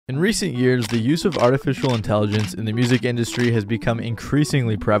In recent years, the use of artificial intelligence in the music industry has become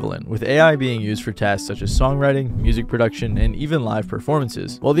increasingly prevalent, with AI being used for tasks such as songwriting, music production, and even live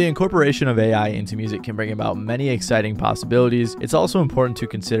performances. While the incorporation of AI into music can bring about many exciting possibilities, it's also important to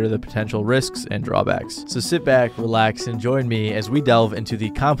consider the potential risks and drawbacks. So sit back, relax, and join me as we delve into the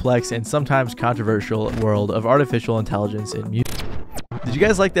complex and sometimes controversial world of artificial intelligence in music. Did you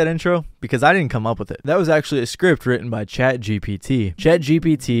guys like that intro? Because I didn't come up with it. That was actually a script written by ChatGPT.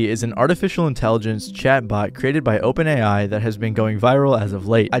 ChatGPT is an artificial intelligence chatbot created by OpenAI that has been going viral as of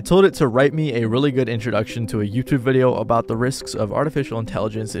late. I told it to write me a really good introduction to a YouTube video about the risks of artificial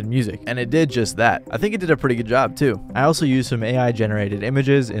intelligence in music, and it did just that. I think it did a pretty good job too. I also used some AI generated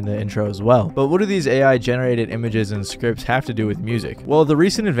images in the intro as well. But what do these AI generated images and scripts have to do with music? Well, the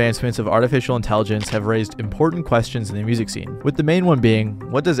recent advancements of artificial intelligence have raised important questions in the music scene, with the main one being,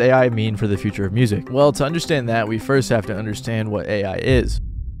 what does AI mean for the future of music? Well, to understand that, we first have to understand what AI is.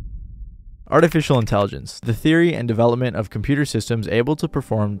 Artificial intelligence, the theory and development of computer systems able to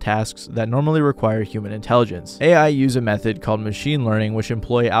perform tasks that normally require human intelligence. AI use a method called machine learning, which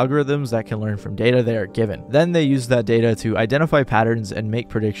employ algorithms that can learn from data they are given. Then they use that data to identify patterns and make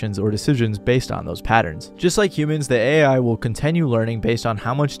predictions or decisions based on those patterns. Just like humans, the AI will continue learning based on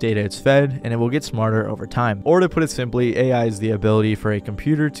how much data it's fed, and it will get smarter over time. Or to put it simply, AI is the ability for a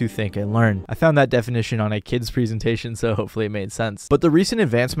computer to think and learn. I found that definition on a kid's presentation, so hopefully it made sense. But the recent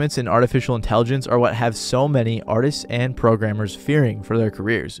advancements in artificial intelligence are what have so many artists and programmers fearing for their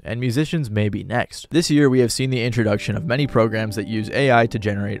careers, and musicians may be next. This year we have seen the introduction of many programs that use AI to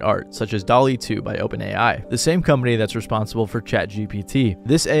generate art, such as Dalle 2 by OpenAI, the same company that's responsible for ChatGPT.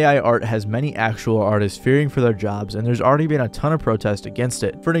 This AI art has many actual artists fearing for their jobs, and there's already been a ton of protest against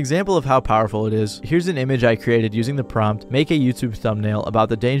it. For an example of how powerful it is, here's an image I created using the prompt, make a YouTube thumbnail about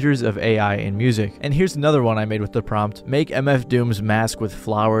the dangers of AI in music. And here's another one I made with the prompt, make MF Doom's mask with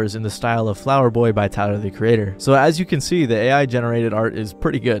flowers in the style of Flower Boy by Tyler the Creator. So as you can see, the AI generated art is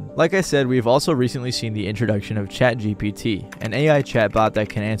pretty good. Like I said, we've also recently seen the introduction of ChatGPT, an AI chatbot that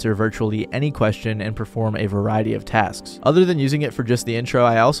can answer virtually any question and perform a variety of tasks. Other than using it for just the intro,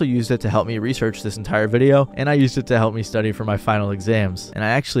 I also used it to help me research this entire video, and I used it to help me study for my final exams. And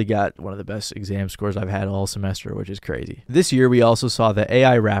I actually got one of the best exam scores I've had all semester, which is crazy. This year, we also saw the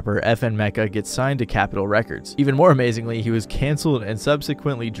AI rapper meka get signed to Capitol Records. Even more amazingly, he was canceled and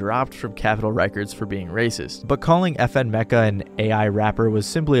subsequently dropped from Capitol Records for being racist. But calling meka an AI rapper was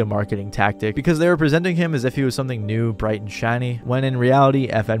simply a marketing tactic because they were presenting him as if he was something new, bright, and shiny, when in reality,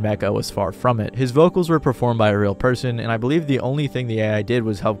 meka was far from it. His vocals were performed by a real person, and I believe the only thing the AI did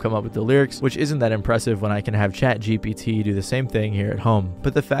was help come up with the lyrics, which isn't that impressive when I can have ChatGPT do the same thing here at home.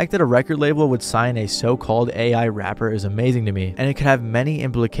 But the fact that a record label would sign a so-called AI rapper is amazing to me, and it could have many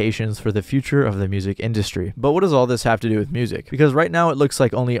implications for the future of the music industry. But what does all this have to do with music? Because right now it looks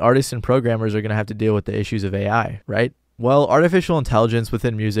like only artists and programmers are going to have to deal with the issues of AI, right? Well, artificial intelligence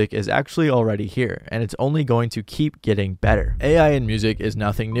within music is actually already here, and it's only going to keep getting better. AI in music is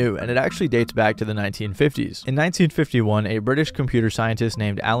nothing new, and it actually dates back to the 1950s. In 1951, a British computer scientist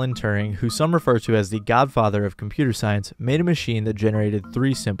named Alan Turing, who some refer to as the godfather of computer science, made a machine that generated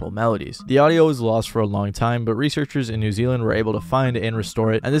 3 simple melodies. The audio was lost for a long time, but researchers in New Zealand were able to find and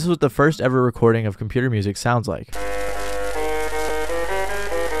restore it, and this was the first ever recording of computer music sounds like.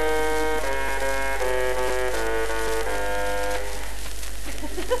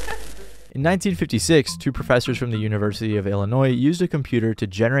 In 1956, 2 professors from the University of Illinois used a computer to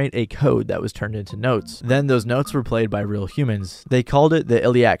generate a code that was turned into notes. Then those notes were played by real humans. They called it the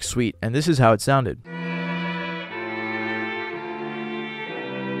illiac suite, and this is how it sounded.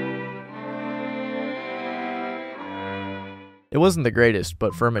 It wasn't the greatest,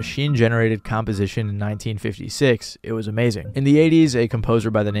 but for a machine-generated composition in 1956, it was amazing. In the 80s, a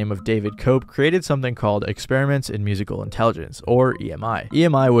composer by the name of David Cope created something called Experiments in Musical Intelligence, or EMI.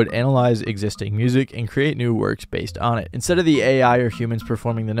 EMI would analyze existing music and create new works based on it. Instead of the AI or humans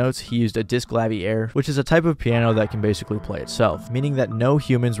performing the notes, he used a disc lavier, which is a type of piano that can basically play itself, meaning that no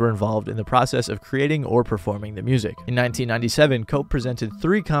humans were involved in the process of creating or performing the music. In 1997, Cope presented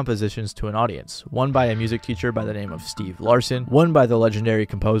 3 compositions to an audience, one by a music teacher by the name of Steve Larson, one by the legendary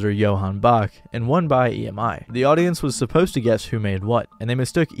composer Johann Bach, and one by EMI. The audience was supposed to guess who made what, and they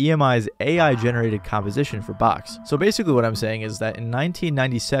mistook EMI's AI-generated composition for Bach's. So basically what I'm saying is that in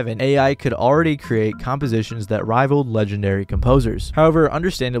 1997, AI could already create compositions that rivaled legendary composers. However,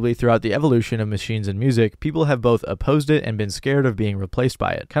 understandably, throughout the evolution of machines in music, people have both opposed it and been scared of being replaced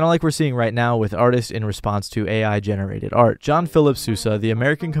by it. Kind of like we're seeing right now with artists in response to AI-generated art. John Philip Sousa, the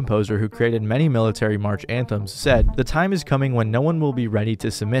American composer who created many military march anthems, said, "The time is coming coming when no one will be ready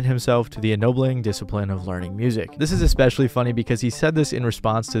to submit himself to the ennobling discipline of learning music. This is especially funny because he said this in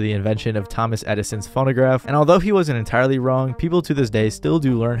response to the invention of Thomas Edison's phonograph, and although he wasn't entirely wrong, people to this day still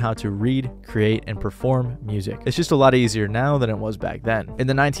do learn how to read, create, and perform music. It's just a lot easier now than it was back then. In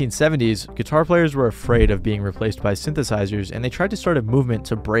the 1970s, guitar players were afraid of being replaced by synthesizers, and they tried to start a movement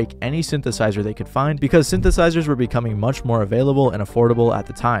to break any synthesizer they could find because synthesizers were becoming much more available and affordable at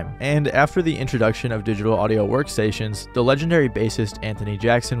the time. And after the introduction of digital audio workstations, the legendary bassist Anthony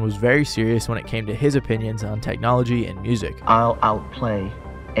Jackson was very serious when it came to his opinions on technology and music. I'll outplay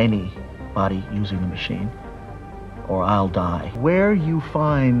anybody using the machine, or I'll die. Where you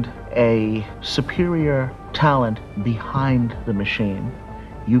find a superior talent behind the machine,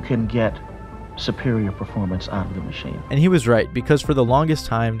 you can get superior performance out of the machine. And he was right, because for the longest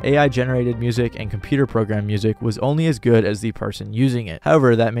time, AI generated music and computer programmed music was only as good as the person using it.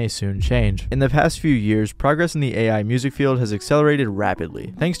 However, that may soon change. In the past few years, progress in the AI music field has accelerated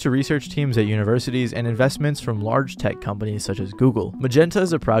rapidly, thanks to research teams at universities and investments from large tech companies such as Google. Magenta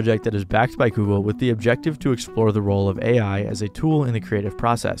is a project that is backed by Google with the objective to explore the role of AI as a tool in the creative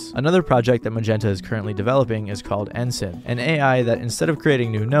process. Another project that Magenta is currently developing is called Ensign, an AI that instead of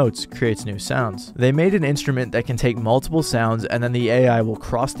creating new notes, creates new sounds. They made an instrument that can take multiple sounds and then the AI will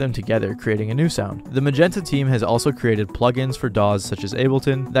cross them together, creating a new sound. The Magenta team has also created plugins for DAWs such as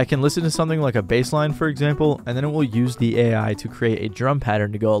Ableton that can listen to something like a bass line, for example, and then it will use the AI to create a drum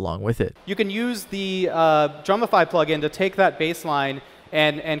pattern to go along with it. You can use the Drumify plugin to take that bass line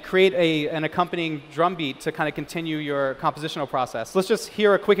and create an accompanying drum beat to kind of continue your compositional process. Let's just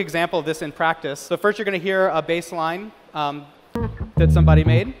hear a quick example of this in practice. So first you're going to hear a bass line that somebody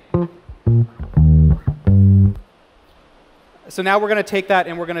made. So now we're going to take that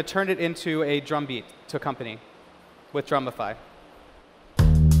and we're going to turn it into a drum beat to accompany with Drumify.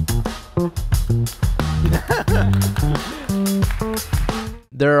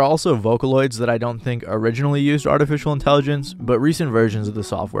 There are also Vocaloids that I don't think originally used artificial intelligence, but recent versions of the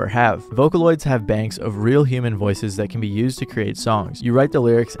software have. Vocaloids have banks of real human voices that can be used to create songs. You write the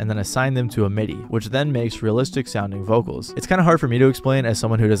lyrics and then assign them to a MIDI, which then makes realistic sounding vocals. It's kind of hard for me to explain as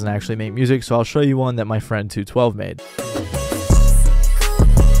someone who doesn't actually make music, so I'll show you one that my friend 212 made.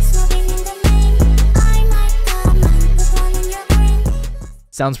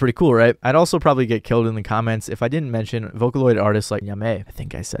 Sounds pretty cool, right? I'd also probably get killed in the comments if I didn't mention Vocaloid artists like Yame. I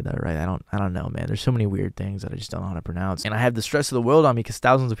think I said that right. I don't know, man. There's so many weird things that I just don't know how to pronounce. And I have the stress of the world on me because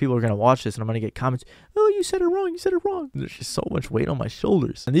thousands of people are going to watch this and I'm going to get comments, oh, you said it wrong, you said it wrong. There's just so much weight on my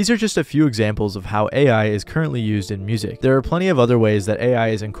shoulders. And these are just a few examples of how AI is currently used in music. There are plenty of other ways that AI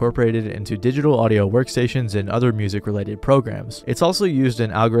is incorporated into digital audio workstations and other music-related programs. It's also used in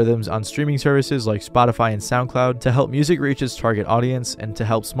algorithms on streaming services like Spotify and SoundCloud to help music reach its target audience and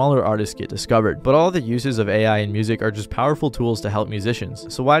to help smaller artists get discovered. But all the uses of AI in music are just powerful tools to help musicians.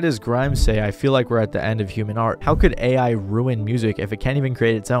 So why does Grimes say, I feel like we're at the end of human art? How could AI ruin music if it can't even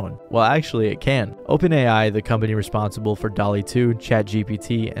create its own? Well, actually it can. OpenAI, the company responsible for Dalle 2,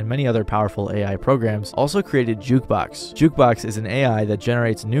 ChatGPT, and many other powerful AI programs, also created Jukebox. Jukebox is an AI that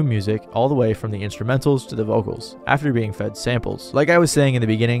generates new music all the way from the instrumentals to the vocals, after being fed samples. Like I was saying in the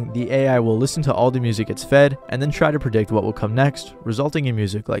beginning, the AI will listen to all the music it's fed, and then try to predict what will come next, resulting in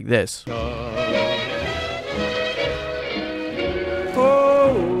music like this.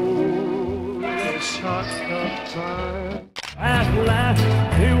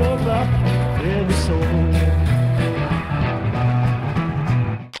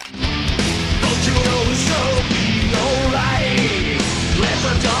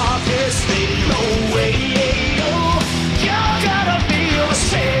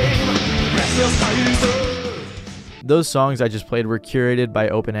 Those songs I just played were curated by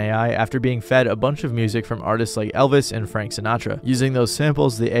OpenAI after being fed a bunch of music from artists like Elvis and Frank Sinatra. Using those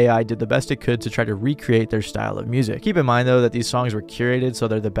samples, the AI did the best it could to try to recreate their style of music. Keep in mind though that these songs were curated so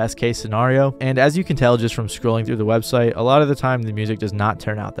they're the best case scenario, and as you can tell just from scrolling through the website, a lot of the time the music does not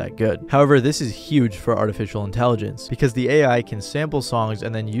turn out that good. However, this is huge for artificial intelligence because the AI can sample songs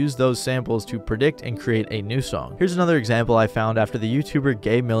and then use those samples to predict and create a new song. Here's another example I found after the YouTuber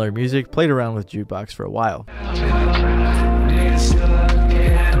Gabe Miller Music played around with Jukebox for a while.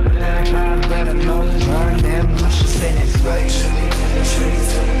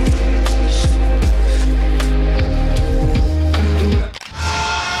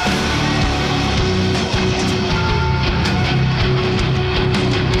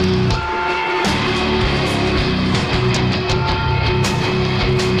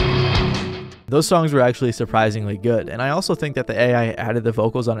 Those Those songs were actually surprisingly good, and I also think that the AI added the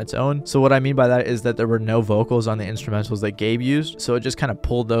vocals on its own. So what I mean by that is that there were no vocals on the instrumentals that Gabe used, so it just kind of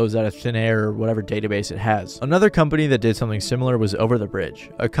pulled those out of thin air or whatever database it has. Another company that did something similar was Over the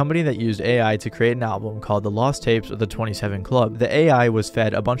Bridge, a company that used AI to create an album called The Lost Tapes of the 27 Club. The AI was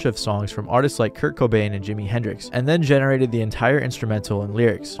fed a bunch of songs from artists like Kurt Cobain and Jimi Hendrix, and then generated the entire instrumental and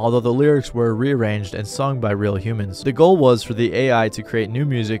lyrics, although the lyrics were rearranged and sung by real humans. The goal was for the AI to create new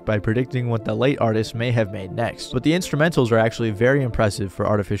music by predicting what the late artist may have made next, but the instrumentals are actually very impressive for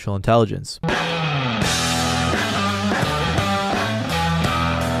artificial intelligence.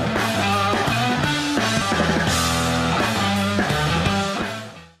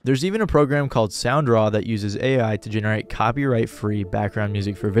 There's even a program called Soundraw that uses AI to generate copyright-free background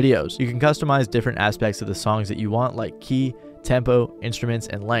music for videos. You can customize different aspects of the songs that you want, like key, tempo, instruments,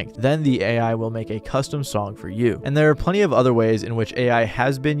 and length. Then the AI will make a custom song for you. And there are plenty of other ways in which AI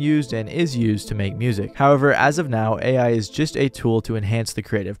has been used and is used to make music. However, as of now, AI is just a tool to enhance the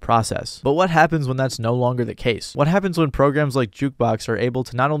creative process. But what happens when that's no longer the case? What happens when programs like Jukebox are able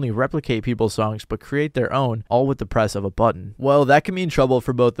to not only replicate people's songs, but create their own, all with the press of a button? Well, that can mean trouble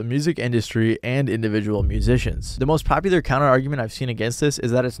for both the music industry and individual musicians. The most popular counter-argument I've seen against this is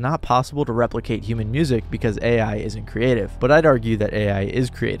that it's not possible to replicate human music because AI isn't creative. But I'd argue that AI is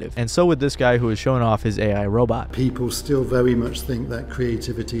creative, and so would this guy who is showing off his AI robot. People still very much think that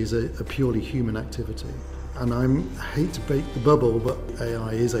creativity is a purely human activity. And I hate to break the bubble, but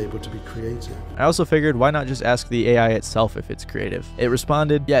AI is able to be creative. I also figured, why not just ask the AI itself if it's creative? It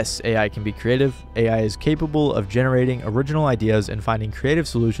responded, yes, AI can be creative. AI is capable of generating original ideas and finding creative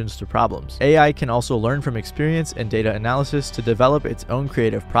solutions to problems. AI can also learn from experience and data analysis to develop its own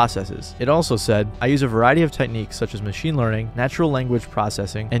creative processes. It also said, I use a variety of techniques such as machine learning, natural language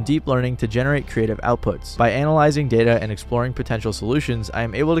processing, and deep learning to generate creative outputs. By analyzing data and exploring potential solutions, I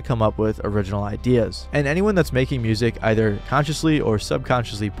am able to come up with original ideas. And anyone that's making music either consciously or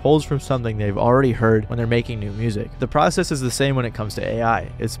subconsciously pulls from something they've already heard when they're making new music. The process is the same when it comes to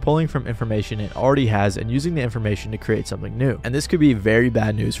AI. It's pulling from information it already has and using the information to create something new. And this could be very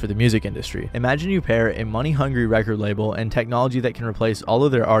bad news for the music industry. Imagine you pair a money-hungry record label and technology that can replace all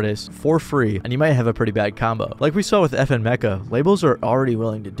of their artists for free, and you might have a pretty bad combo. Like we saw with FN Meka, labels are already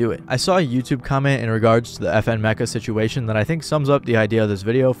willing to do it. I saw a YouTube comment in regards to the FN Meka situation that I think sums up the idea of this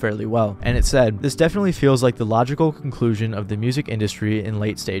video fairly well, and it said, this definitely feels like the logical conclusion of the music industry in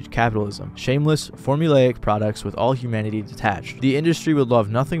late-stage capitalism. Shameless, formulaic products with all humanity detached. The industry would love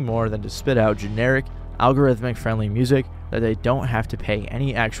nothing more than to spit out generic, algorithmic-friendly music that they don't have to pay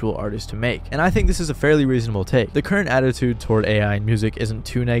any actual artist to make. And I think this is a fairly reasonable take. The current attitude toward AI in music isn't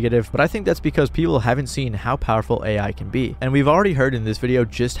too negative, but I think that's because people haven't seen how powerful AI can be. And we've already heard in this video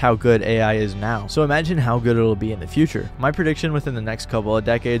just how good AI is now. So imagine how good it'll be in the future. My prediction within the next couple of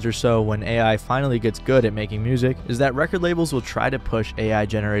decades or so, when AI finally gets good at making music, is that record labels will try to push AI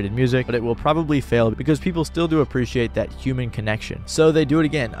generated music, but it will probably fail because people still do appreciate that human connection. So they do it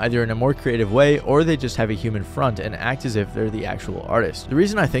again, either in a more creative way, or they just have a human front and act as if they're the actual artist. The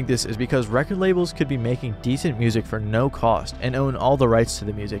reason I think this is because record labels could be making decent music for no cost and own all the rights to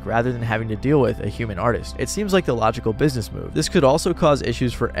the music rather than having to deal with a human artist. It seems like the logical business move. This could also cause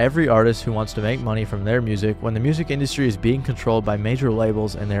issues for every artist who wants to make money from their music when the music industry is being controlled by major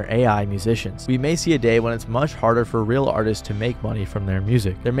labels and their AI musicians. We may see a day when it's much harder for real artists to make money from their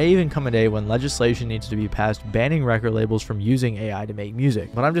music. There may even come a day when legislation needs to be passed banning record labels from using AI to make music.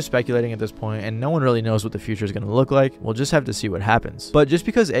 But I'm just speculating at this point, and no one really knows what the future is going to look like. We'll just have to see what happens. But just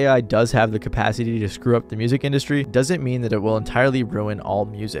because AI does have the capacity to screw up the music industry doesn't mean that it will entirely ruin all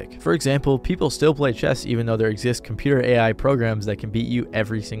music. For example, people still play chess even though there exist computer AI programs that can beat you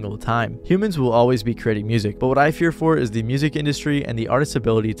every single time. Humans will always be creating music, but what I fear for is the music industry and the artist's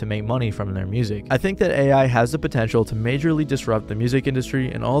ability to make money from their music. I think that AI has the potential to majorly disrupt the music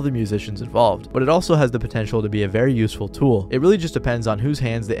industry and all the musicians involved, but it also has the potential to be a very useful tool. It really just depends on whose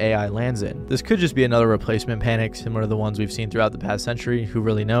hands the AI lands in. This could just be another replacement panic similar to the ones we've seen throughout the past century, who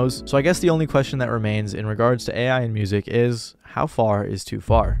really knows? So I guess the only question that remains in regards to AI and music is, how far is too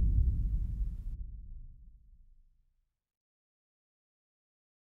far?